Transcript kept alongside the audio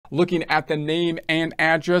looking at the name and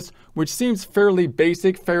address, which seems fairly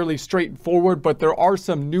basic, fairly straightforward, but there are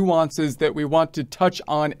some nuances that we want to touch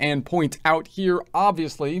on and point out here.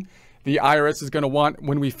 Obviously, the IRS is going to want,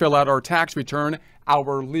 when we fill out our tax return,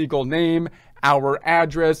 our legal name, our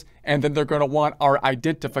address, and then they're going to want our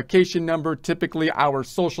identification number, typically our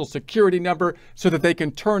social security number, so that they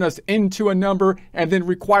can turn us into a number and then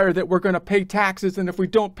require that we're going to pay taxes. And if we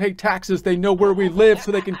don't pay taxes, they know where we live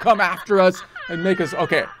so they can come after us and make us,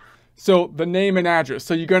 okay. So the name and address.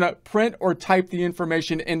 So you're going to print or type the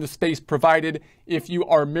information in the space provided. If you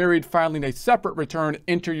are married filing a separate return,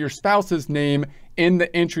 enter your spouse's name in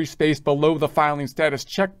the entry space below the filing status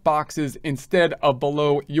check boxes instead of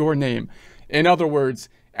below your name. In other words,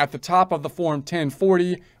 at the top of the Form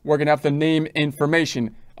 1040, we're going to have the name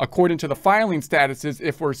information. According to the filing statuses,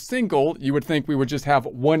 if we're single, you would think we would just have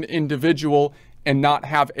one individual and not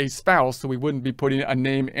have a spouse, so we wouldn't be putting a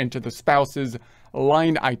name into the spouse's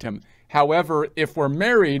line item. However, if we're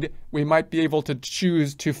married, we might be able to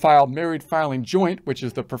choose to file married filing joint, which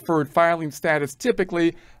is the preferred filing status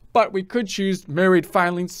typically, but we could choose married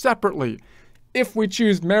filing separately. If we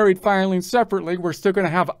choose married filing separately, we're still going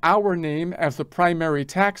to have our name as the primary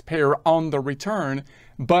taxpayer on the return,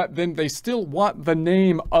 but then they still want the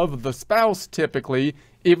name of the spouse typically,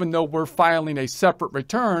 even though we're filing a separate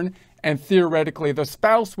return, and theoretically the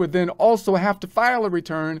spouse would then also have to file a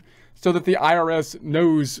return so that the IRS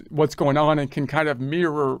knows what's going on and can kind of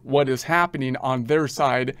mirror what is happening on their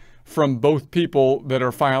side from both people that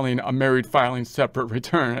are filing a married filing separate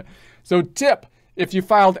return. So tip: if you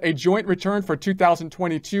filed a joint return for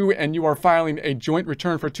 2022 and you are filing a joint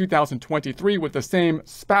return for 2023 with the same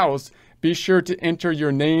spouse, be sure to enter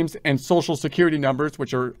your names and social security numbers,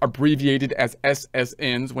 which are abbreviated as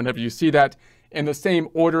SSNs whenever you see that, in the same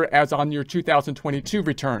order as on your 2022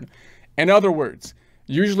 return. In other words,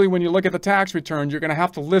 usually when you look at the tax return, you're going to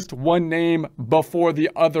have to list one name before the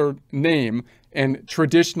other name. And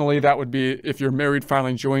traditionally, that would be, if you're married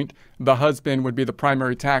filing joint, the husband would be the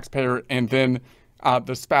primary taxpayer, and then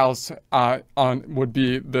the spouse would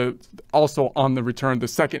be also on the return, the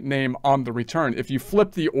second name on the return. If you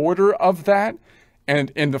flip the order of that,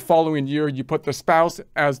 and in the following year, you put the spouse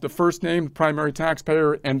as the first name, the primary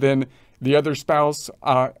taxpayer, and then the other spouse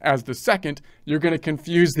as the second, you're going to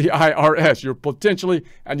confuse the IRS. You're potentially,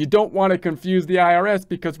 and you don't want to confuse the IRS,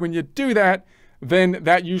 because when you do that, then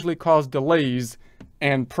that usually causes delays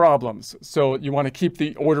and problems. So you want to keep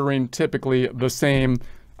the ordering typically the same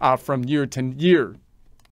from year to year.